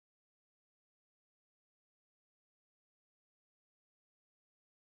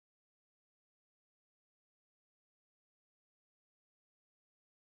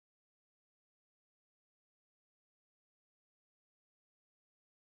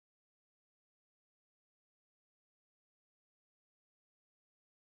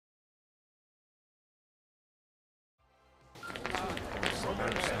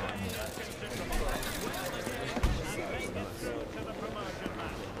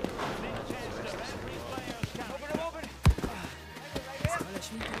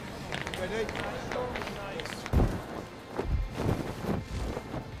And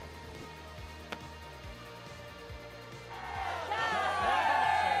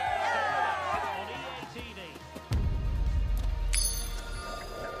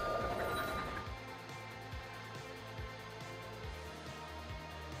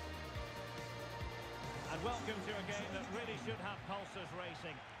welcome to a game that really should have pulses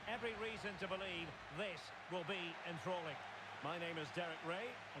racing. Every reason to believe this will be enthralling. My name is Derek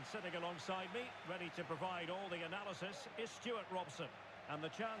Ray, and sitting alongside me, ready to provide all the analysis, is Stuart Robson. And the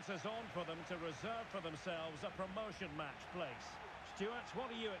chance is on for them to reserve for themselves a promotion match place. Stuart,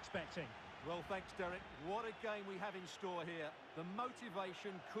 what are you expecting? Well, thanks, Derek. What a game we have in store here. The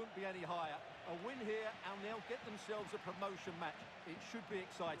motivation couldn't be any higher. A win here, and they'll get themselves a promotion match. It should be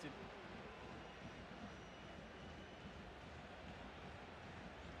exciting.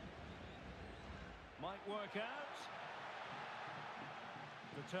 Might work out.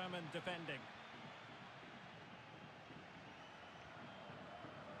 Determined defending.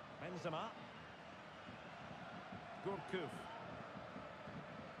 Benzema. œìõÜ.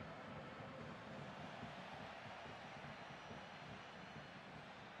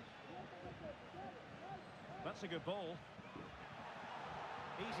 That's a good ball.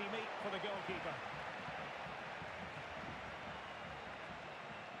 Easy meat for the goalkeeper.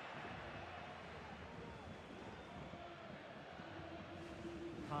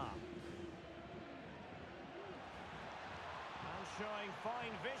 And showing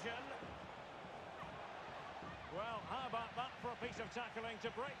fine vision. Well, how about that for a piece of tackling to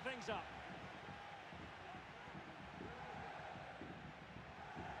break things up?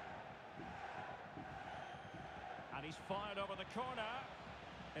 And he's fired over the corner.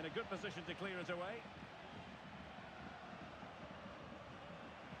 In a good position to clear it away.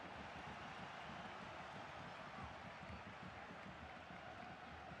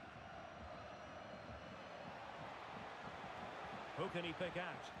 Who can he pick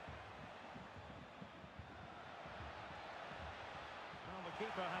out? Well, the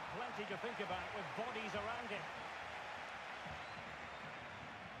keeper had plenty to think about with bodies around him.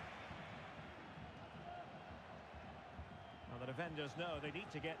 Well, the defenders know they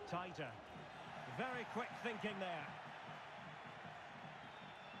need to get tighter. Very quick thinking there.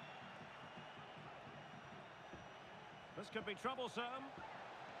 This could be troublesome.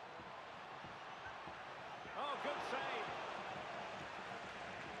 Oh, good save.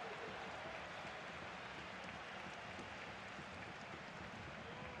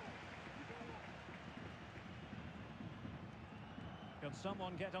 Can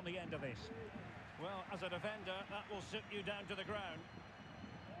someone get on the end of this? Well, as a defender, that will sit you down to the ground.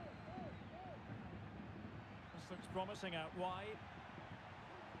 This looks promising out wide.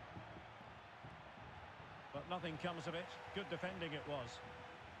 But nothing comes of it. Good defending it was.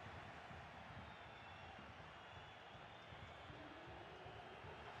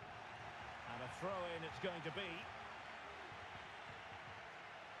 And a throw-in it's going to be.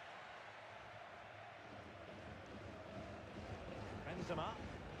 Benzema.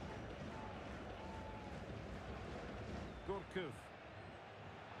 œìõÜ.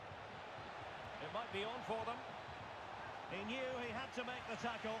 It might be on for them. He knew he had to make the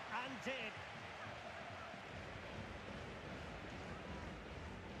tackle and did.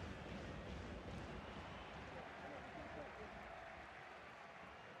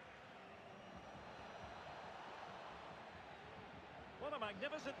 What a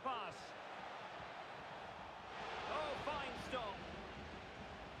magnificent pass. Oh, fine stop.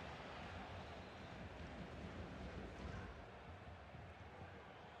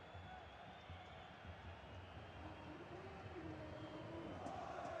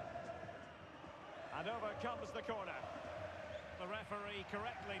 And over comes the corner. The referee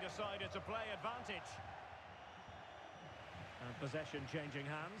correctly decided to play advantage. And possession changing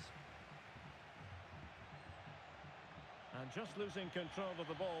hands. And just losing control of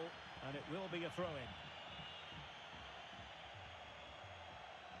the ball, and it will be a throw-in.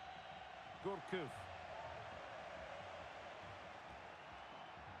 œìõÜ.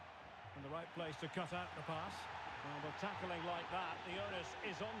 In the right place to cut out the pass. Well, with tackling like that, the onus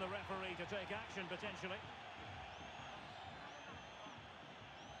is on the referee to take action, potentially.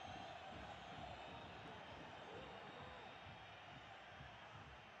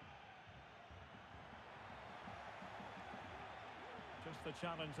 Just the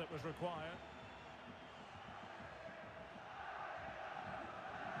challenge that was required.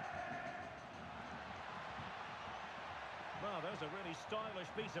 Well, there's a really stylish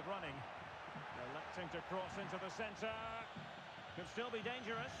piece of running. Electing to cross into the centre. Could still be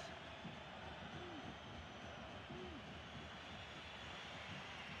dangerous.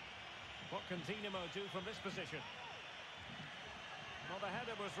 What can Dinamo do from this position? Well, the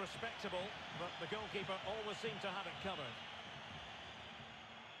header was respectable, but the goalkeeper always seemed to have it covered.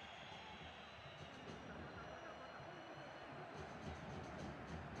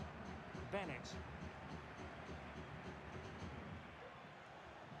 Bennett.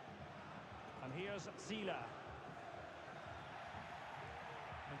 And here's Sila.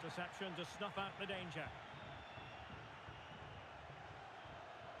 Interception to snuff out the danger.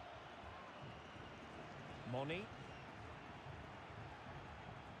 Moni.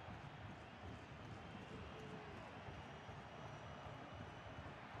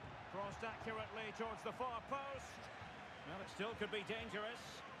 Crossed accurately towards the far post. Well, it still could be dangerous.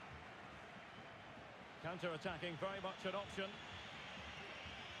 Counter-attacking, very much an option.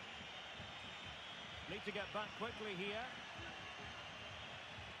 Need to get back quickly here.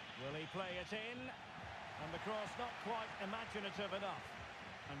 Will he play it in? And the cross not quite imaginative enough.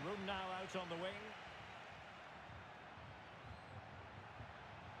 And room now out on the wing.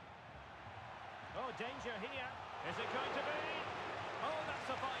 Oh, danger here. Is it going to be? Oh, that's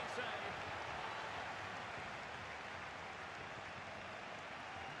a fine save.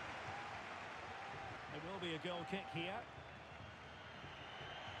 There will be a goal kick here.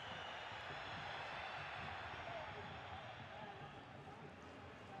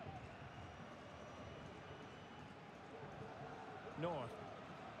 North.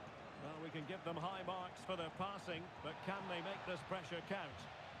 Well, we can give them high marks for their passing, but can they make this pressure count?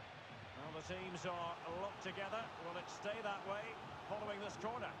 Well, the teams are locked together. Will it stay that way following this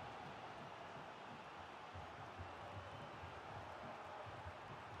corner?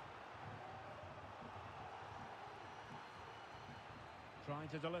 Trying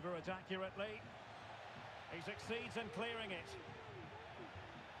to deliver it accurately. He succeeds in clearing it.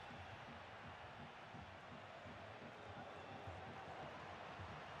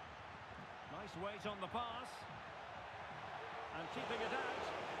 Nice weight on the pass. And keeping it out.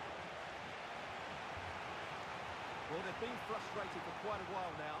 Well, they've been frustrated for quite a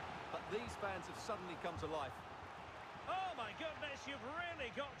while now, but these fans have suddenly come to life. Oh my goodness, you've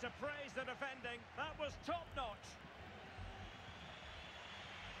really got to praise the defending. That was top-notch.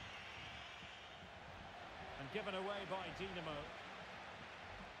 And given away by Dinamo.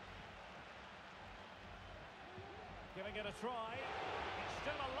 Giving it a try. It's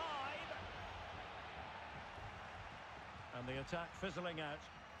still alive. And the attack fizzling out.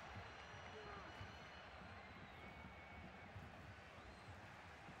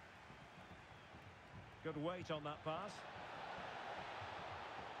 Good weight on that pass.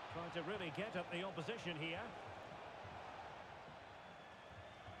 Trying to really get at the opposition here.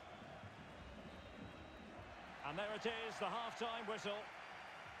 And there it is, the half-time whistle.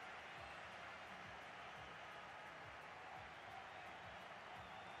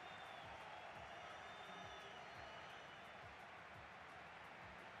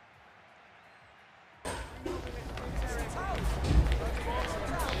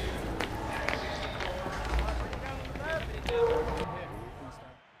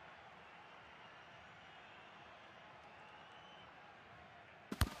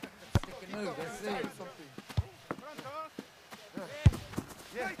 Move, that's it.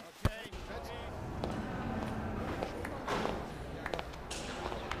 Yeah. Okay.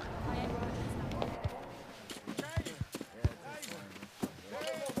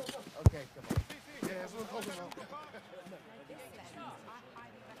 Okay, come on. Yeah, that's what I'm talking about.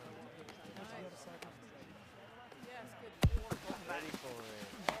 Ready for it.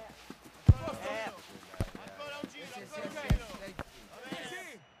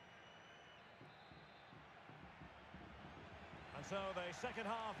 And so the second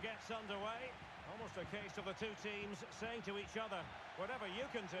half gets underway. Almost a case of the two teams saying to each other, whatever you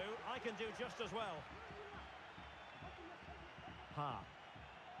can do, I can do just as well.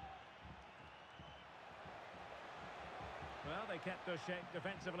 Well, they kept their shape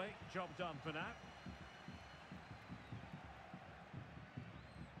defensively. Job done for now.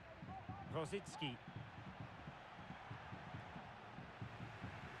 Rosicki.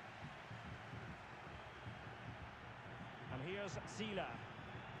 And here's Sila.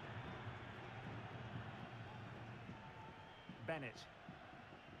 Bennett.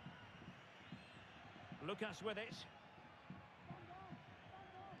 Lucas with it.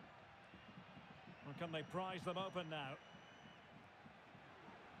 Or can they prize them open now?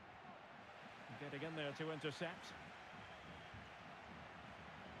 Getting in there to intercept.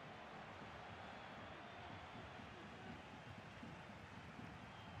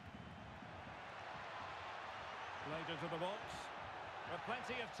 Played into the box. With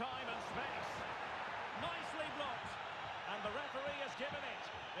plenty of time and space. Nicely blocked. And the referee has given it.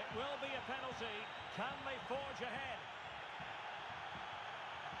 It will be a penalty. Can they forge ahead?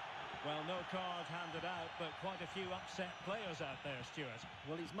 Well, no card handed out, but quite a few upset players out there, Stuart.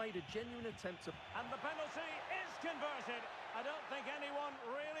 Well, he's made a genuine attempt to... And the penalty is converted. I don't think anyone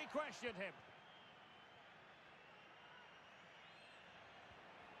really questioned him.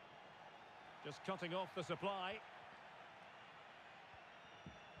 Just cutting off the supply.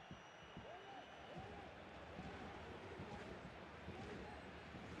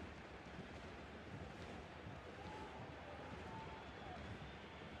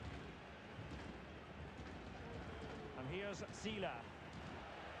 And here's Sila.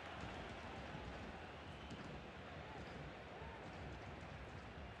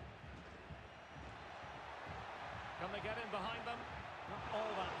 Can they get in behind them? Not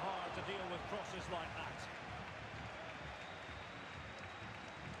all that hard to deal with crosses like that.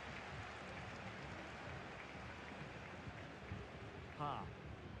 Ha.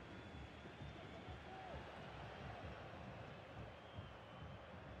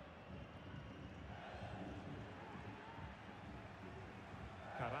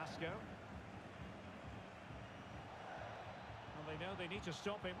 Carrasco. Well, they know they need to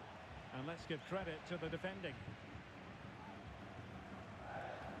stop him. And let's give credit to the defending.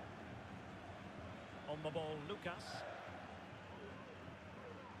 On the ball, Lucas.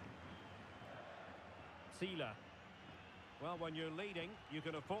 Sila. Well, when you're leading, you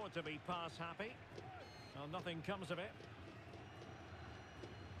can afford to be pass happy. Well, nothing comes of it.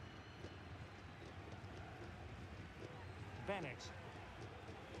 Bennett.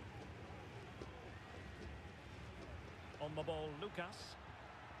 On the ball, Lucas.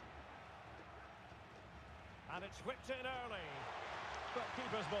 And it's whipped in early. But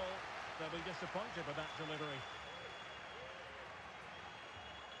keeper's ball. They'll be disappointed with that delivery.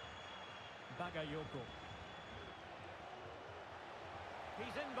 Bagayoko.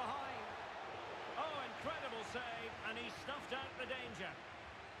 He's in behind. Oh, incredible save, and he snuffed out the danger.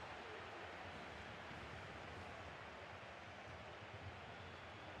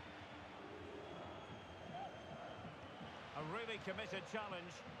 A really committed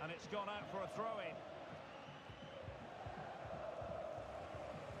challenge, and it's gone out for a throw-in.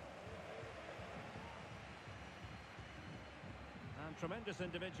 And tremendous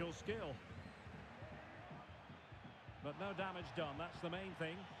individual skill. But no damage done, that's the main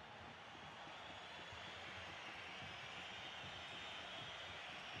thing.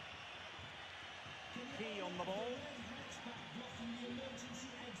 Key on the ball.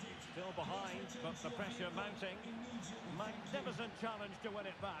 Still behind, but the pressure mounting. Magnificent challenge to win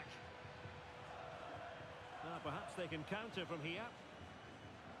it back. Now perhaps they can counter from here.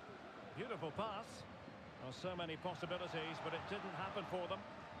 Beautiful pass. Well, so many possibilities, but it didn't happen for them.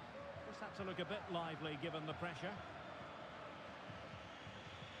 Just had to look a bit lively given the pressure.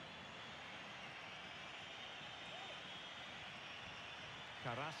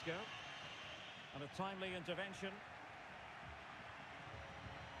 Carrasco. And a timely intervention.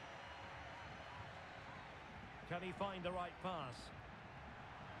 Can he find the right pass?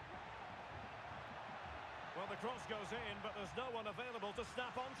 Well, the cross goes in, but there's no one available to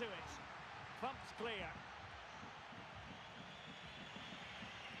snap onto it. Thumped clear.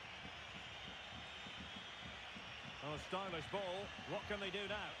 Oh, stylish ball. What can they do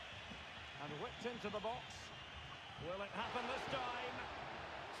now? And whipped into the box. Will it happen this time?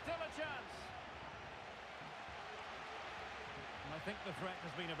 Still a chance. And I think the threat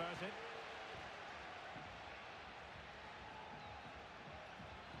has been averted.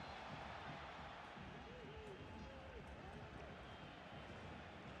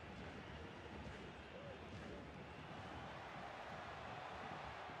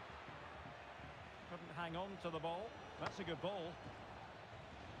 Couldn't hang on to the ball. That's a good ball.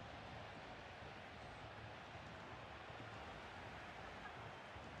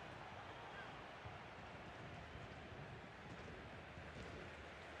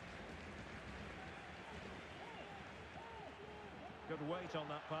 Good weight on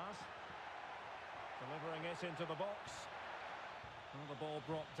that pass. Delivering it into the box. Well, the ball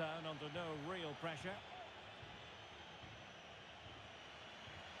brought down under no real pressure.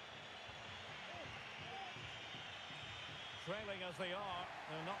 Trailing as they are,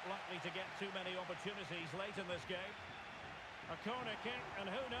 they're not likely to get too many opportunities late in this game. A corner kick, and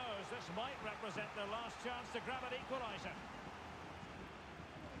who knows, this might represent their last chance to grab an equaliser.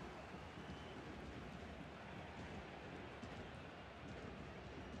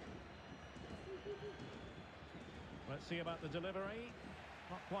 Let's see about the delivery.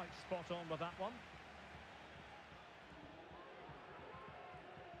 Not quite spot on with that one.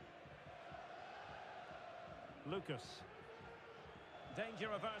 Lucas.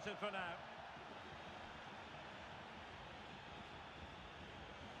 Danger averted for now.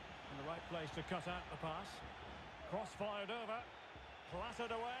 In the right place to cut out the pass. Cross fired over.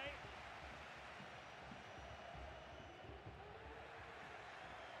 Clattered away.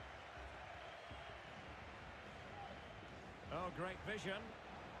 Oh, great vision.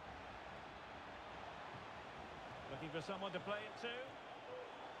 Looking for someone to play it to.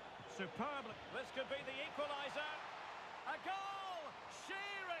 Superb. This could be the equaliser. A goal!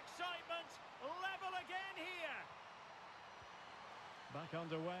 Sheer excitement. Level again here. Back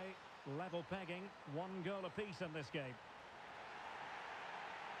underway. Level pegging. 1 goal apiece in this game.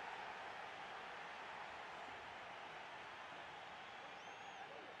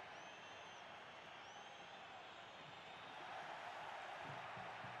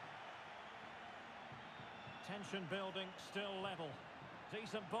 Tension building, still level.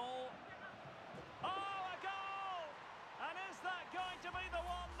 Decent ball. Oh, a goal! And is that going to be the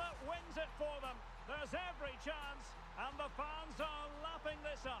one that wins it for them? There's every chance, and the fans are lapping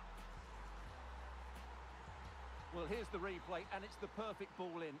this up. Well, here's the replay, and it's the perfect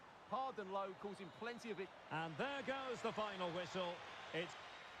ball in. Hard and low, causing plenty of it. And there goes the final whistle. It's